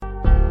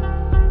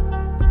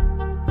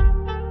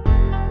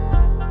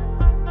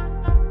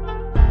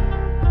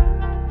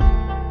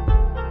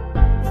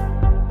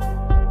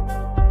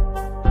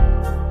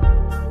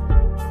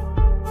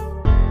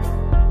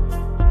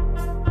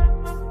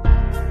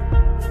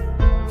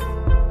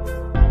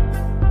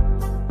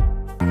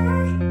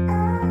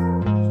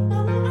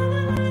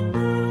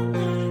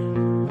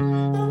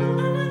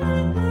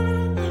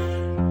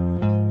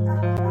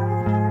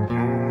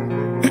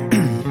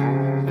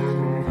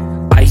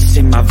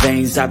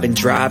I've been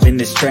driving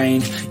this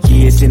train,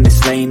 years in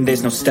this lane,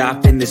 there's no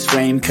stopping this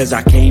flame. Cause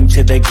I came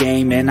to the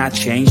game and I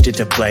changed it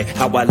to play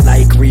how I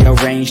like,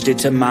 rearranged it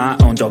to my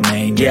own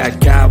domain. Yeah, I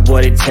got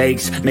what it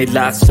takes, made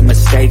lots of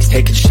mistakes,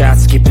 taking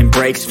shots, skipping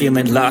breaks,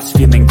 feeling lost,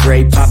 feeling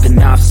great,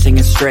 popping off,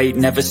 singing straight,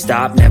 never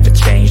stopped, never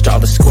changed. All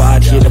the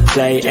squad here to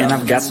play, and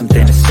I've got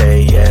something to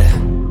say, yeah.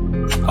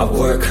 I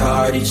work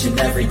hard each and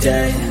every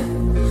day,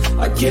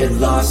 I get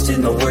lost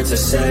in the words I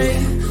say.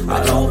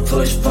 I don't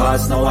push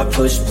pause, no I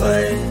push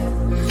play.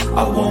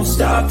 I won't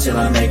stop till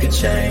I make a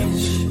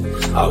change.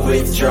 I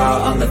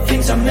withdraw on the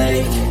things I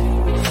make.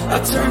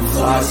 I turn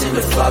flaws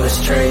into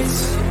flawless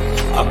traits.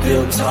 I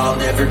build tall,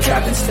 never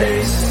trapped in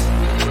space.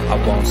 I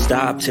won't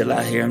stop till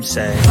I hear him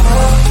say, oh,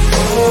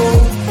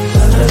 oh,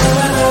 la, la,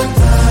 la, la,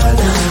 la,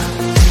 la.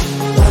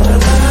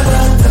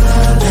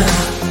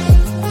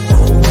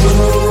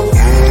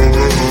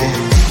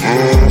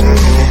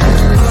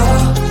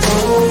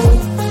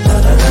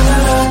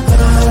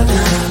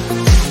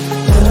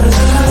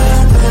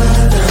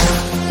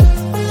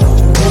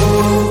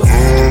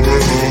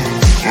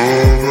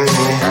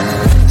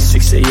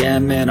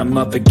 And I'm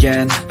up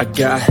again. I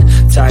got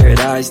tired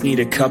eyes, need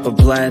a cup of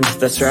blend.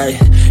 That's right,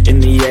 in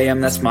the AM,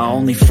 that's my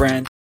only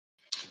friend.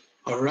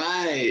 All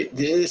right,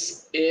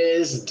 this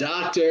is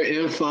Dr.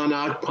 Irfan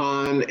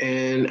Akpan,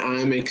 and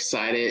I'm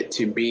excited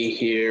to be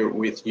here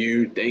with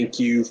you. Thank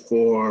you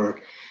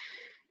for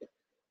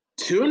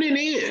tuning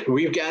in.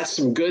 We've got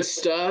some good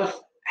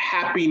stuff.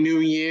 Happy New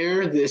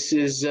Year. This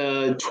is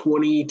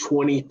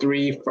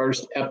 2023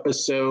 first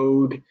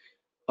episode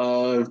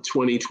of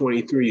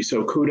 2023.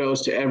 So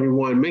kudos to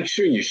everyone. Make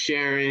sure you're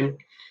sharing,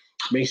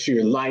 make sure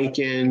you're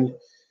liking,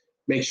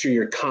 make sure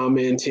you're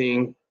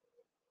commenting.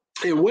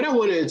 And what I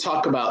wanted to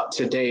talk about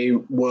today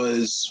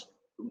was,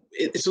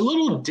 it's a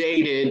little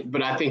dated,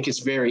 but I think it's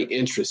very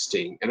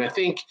interesting. And I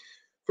think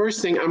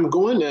first thing, I'm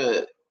going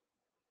to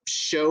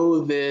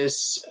show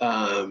this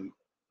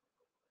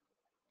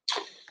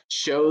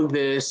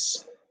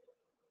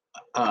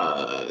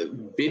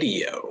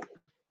video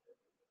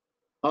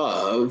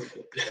of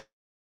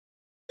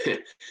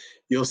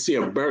you'll see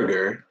a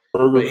burger.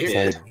 But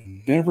here,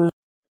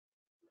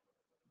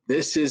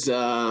 this is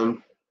heard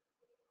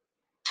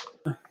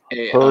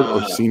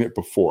or seen it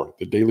before.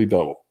 The Daily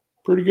Double,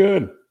 pretty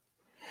good.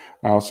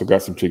 I also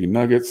got some chicken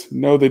nuggets.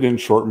 No, they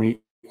didn't short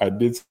me. I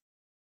did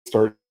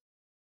start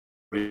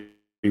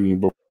eating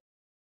before.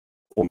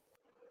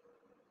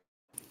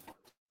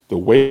 The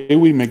way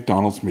we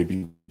McDonald's may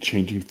be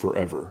changing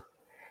forever.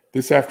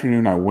 This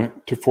afternoon, I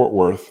went to Fort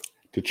Worth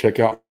to check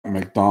out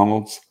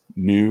McDonald's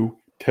new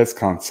test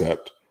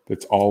concept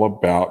that's all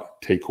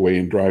about takeaway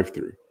and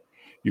drive-through.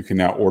 You can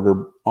now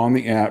order on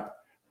the app,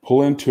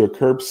 pull into a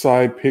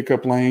curbside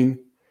pickup lane,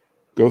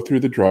 go through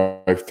the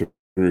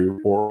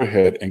drive-through, or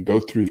ahead and go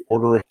through the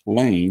order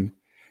lane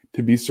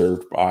to be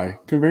served by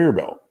conveyor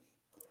belt.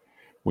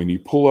 When you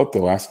pull up,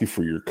 they'll ask you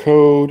for your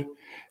code,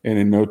 and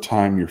in no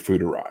time, your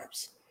food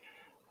arrives.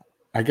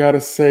 I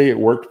gotta say, it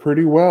worked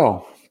pretty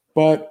well,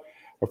 but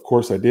of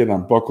course I did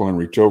unbuckle and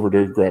reach over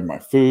to grab my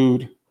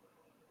food.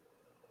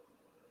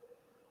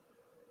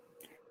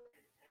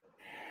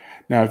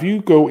 Now, if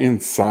you go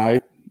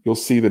inside, you'll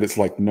see that it's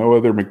like no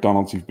other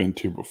McDonald's you've been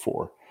to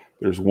before.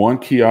 There's one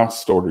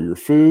kiosk to order your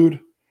food.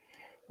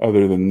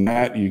 Other than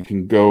that, you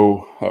can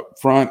go up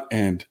front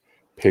and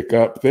pick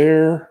up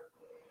there.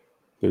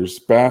 There's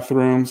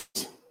bathrooms,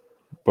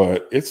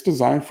 but it's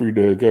designed for you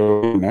to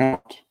go in and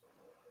out.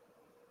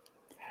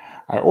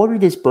 I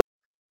ordered this burger.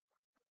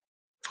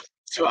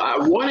 So I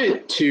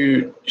wanted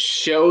to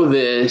show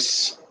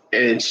this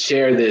and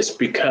share this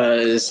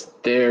because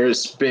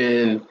there's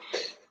been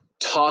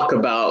talk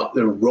about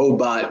the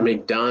robot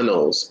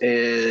McDonald's,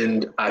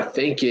 and I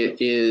think I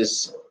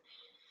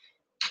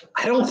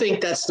don't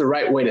think that's the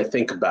right way to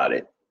think about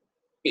it.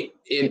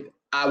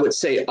 I would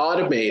say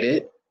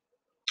automated,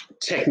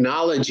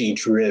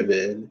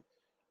 technology-driven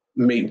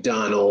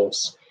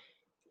McDonald's,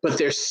 but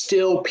there's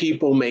still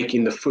people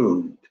making the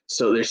food.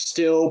 So there's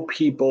still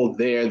people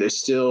there. There's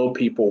still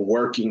people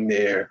working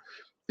there.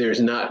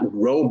 There's not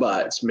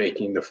robots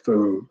making the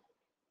food,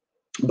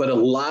 but a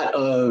lot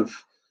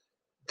of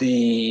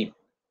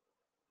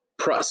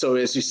so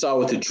as you saw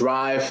with the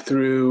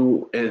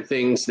drive-through and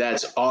things,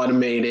 that's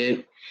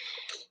automated.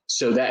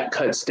 So that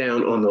cuts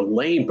down on the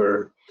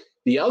labor.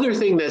 The other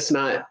thing that's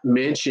not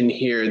mentioned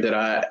here that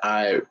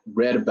I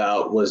read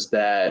about was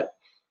that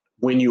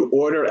when you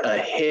order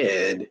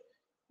ahead,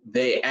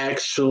 they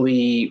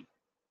actually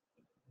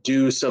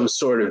do some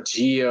sort of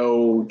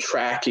geo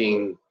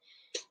tracking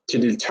to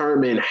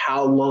determine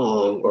how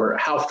long or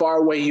how far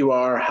away you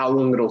are, how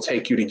long it'll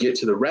take you to get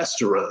to the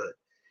restaurant.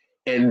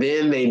 And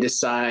then they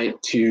decide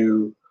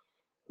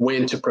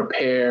when to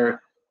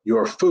prepare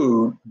your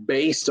food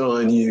based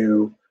on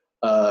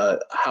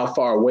how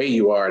far away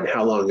you are and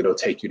how long it'll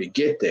take you to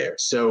get there.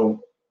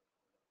 So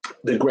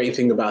the great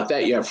thing about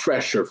that, you have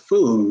fresher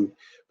food,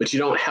 but you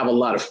don't have a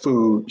lot of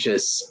food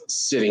just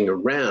sitting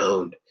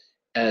around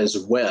as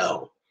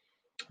well.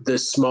 The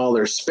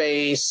smaller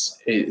space,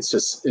 it's a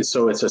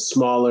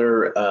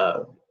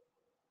smaller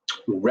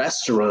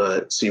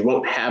restaurant, so you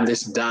won't have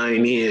this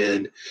dine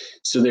in.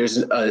 So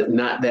there's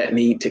not that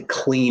need to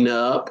clean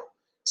up.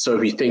 So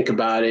if you think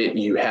about it,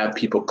 you have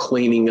people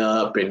cleaning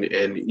up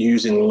and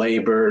using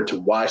labor to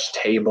wash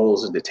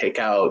tables and to take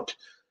out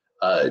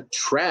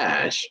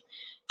trash.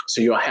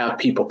 So you'll have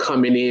people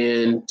coming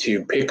in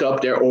to pick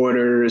up their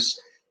orders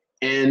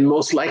and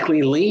most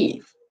likely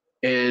leave.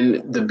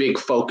 And the big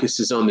focus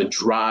is on the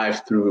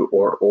drive-through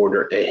or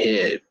order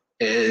ahead.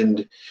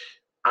 And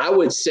I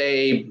would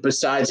say,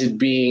 besides it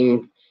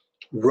being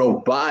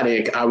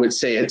robotic, I would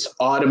say it's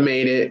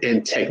automated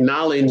and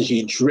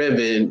technology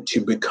driven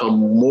to become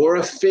more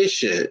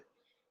efficient.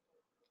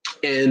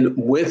 And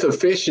with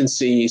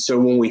efficiency, so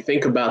when we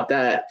think about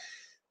that,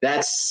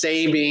 that's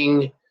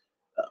saving,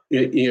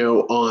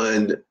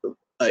 on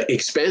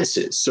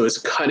expenses. So it's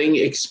cutting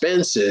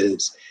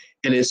expenses,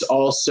 and it's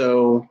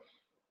also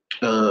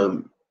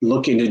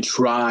looking to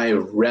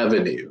drive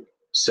revenue.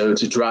 So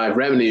to drive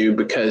revenue,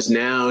 because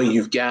now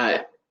you've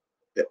got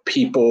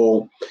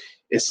people,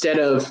 instead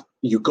of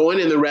you going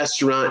in the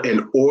restaurant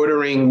and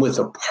ordering with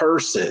a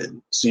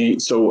person,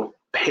 so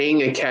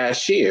paying a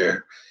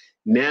cashier,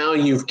 now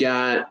you've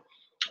got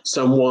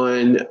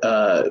someone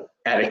at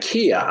a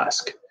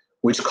kiosk,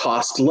 which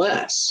costs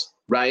less,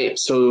 right?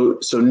 So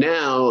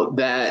now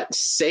that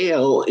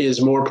sale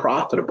is more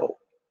profitable,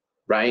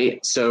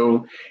 right?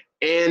 So,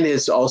 and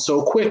it's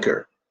also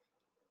quicker.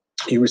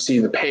 You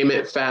receive the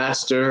payment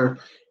faster.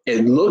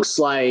 It looks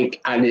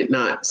like I did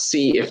not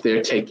see if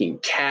they're taking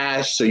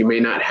cash, so you may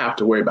not have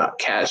to worry about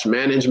cash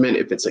management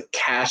if it's a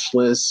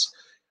cashless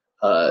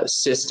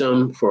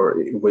system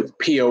with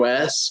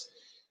POS.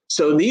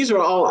 So these are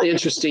all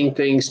interesting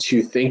things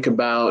to think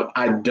about.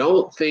 I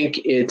don't think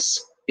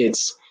it's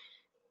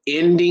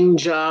ending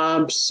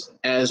jobs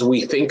as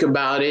we think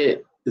about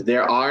it.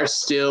 There are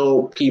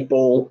still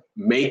people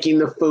making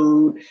the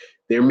food.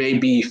 There may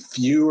be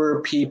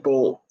fewer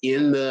people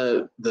in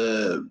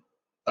the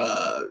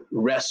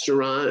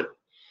restaurant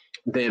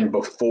than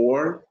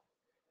before.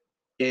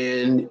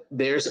 And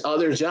there's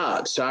other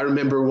jobs. So I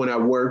remember when I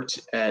worked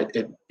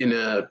in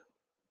a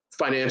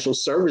financial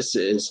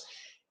services,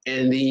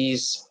 and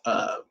these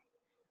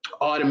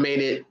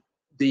automated,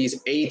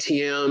 these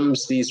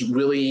ATMs, these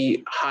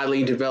really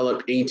highly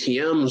developed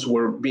ATMs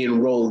were being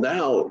rolled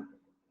out.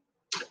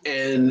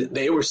 And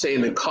they were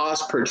saying the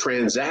cost per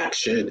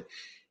transaction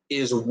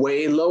is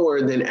way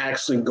lower than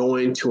actually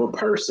going to a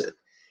person.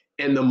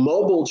 And the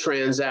mobile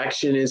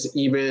transaction is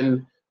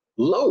even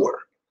lower,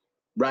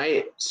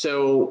 right?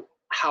 So,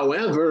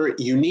 however,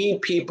 you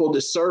need people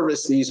to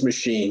service these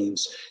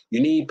machines.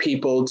 You need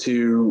people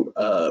to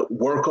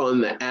work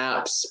on the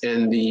apps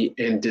and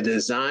to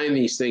design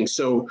these things.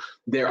 So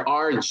there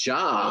are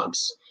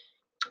jobs.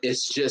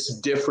 It's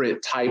just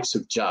different types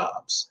of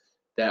jobs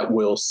that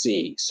we'll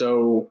see.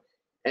 So,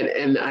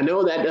 and I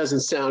know that doesn't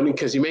sound,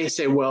 because you may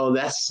say, well,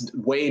 that's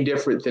way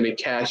different than a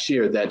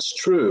cashier. That's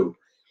true.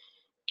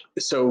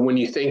 So when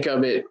you think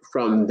of it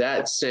from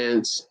that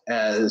sense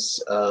as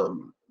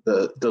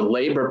the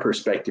labor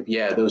perspective,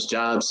 yeah, those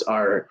jobs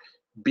are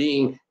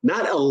being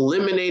not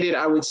eliminated,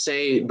 I would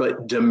say,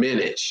 but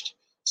diminished.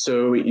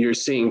 So you're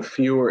seeing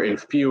fewer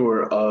and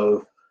fewer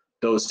of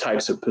those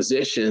types of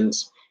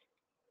positions.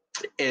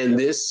 And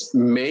this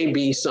may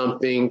be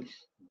something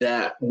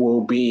that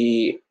will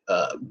be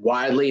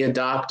widely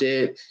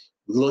adopted.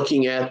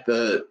 Looking at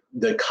the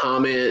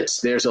comments,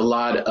 there's a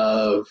lot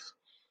of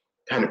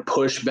kind of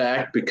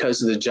pushback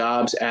because of the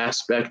jobs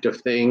aspect of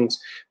things.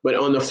 But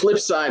on the flip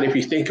side, if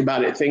you think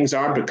about it, things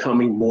are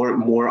becoming more and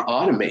more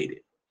automated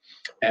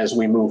as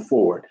we move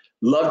forward.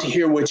 Love to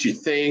hear what you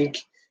think.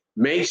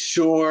 Make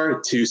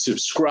sure to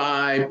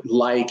subscribe,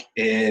 like,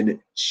 and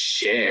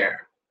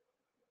share.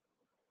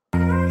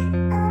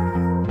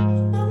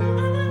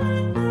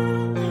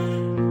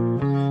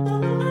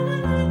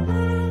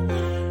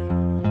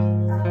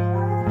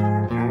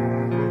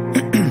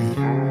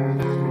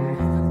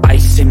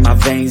 In my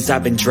veins,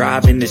 I've been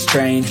driving this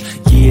train.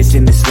 Years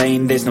in this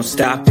lane, there's no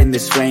stopping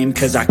this flame.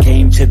 Cause I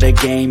came to the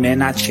game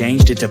and I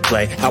changed it to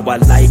play how I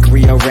like,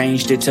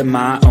 rearranged it to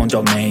my own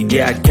domain.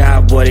 Yeah, I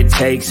got what it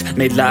takes,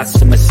 made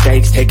lots of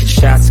mistakes, taking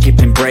shots,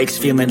 skipping breaks,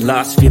 feeling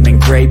lost, feeling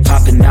great,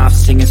 popping off,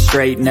 singing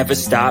straight, never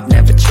stopped,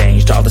 never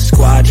changed. All the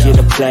squad here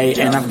to play,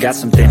 and I've got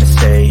something to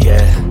say,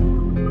 yeah.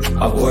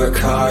 I work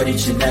hard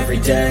each and every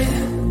day,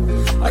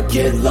 I get lost.